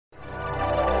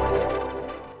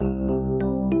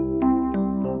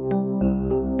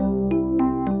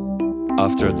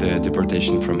After the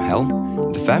deportation from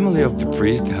Chelm, the family of the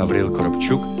priest Gavril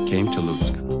Koropchuk came to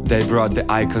Lutsk. They brought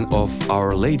the icon of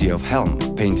Our Lady of Chelm,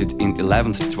 painted in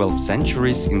 11th-12th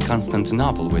centuries in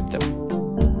Constantinople with them.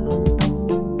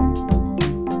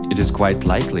 It is quite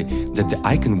likely that the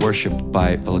icon worshipped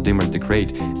by Vladimir the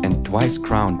Great and twice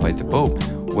crowned by the Pope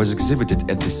was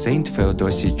exhibited at the St.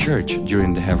 Feodosii Church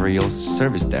during the Gavriel's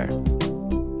service there.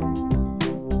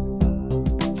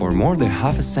 For more than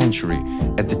half a century,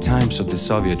 at the times of the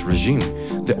Soviet regime,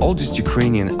 the oldest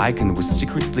Ukrainian icon was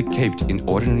secretly kept in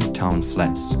ordinary town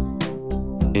flats.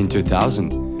 In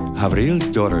 2000, Gavriel's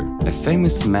daughter, a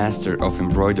famous master of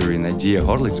embroidery Nadia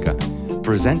Horlytska,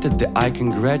 presented the icon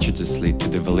gratuitously to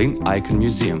the Volyn Icon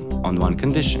Museum on one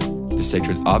condition: the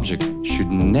sacred object should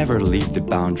never leave the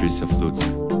boundaries of Lutsk.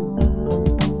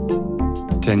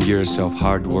 10 years of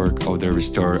hard work of the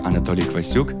restorer Anatolii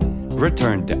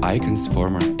returned the icon's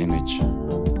former image.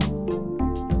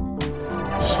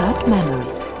 Short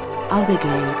memories of the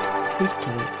great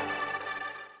history.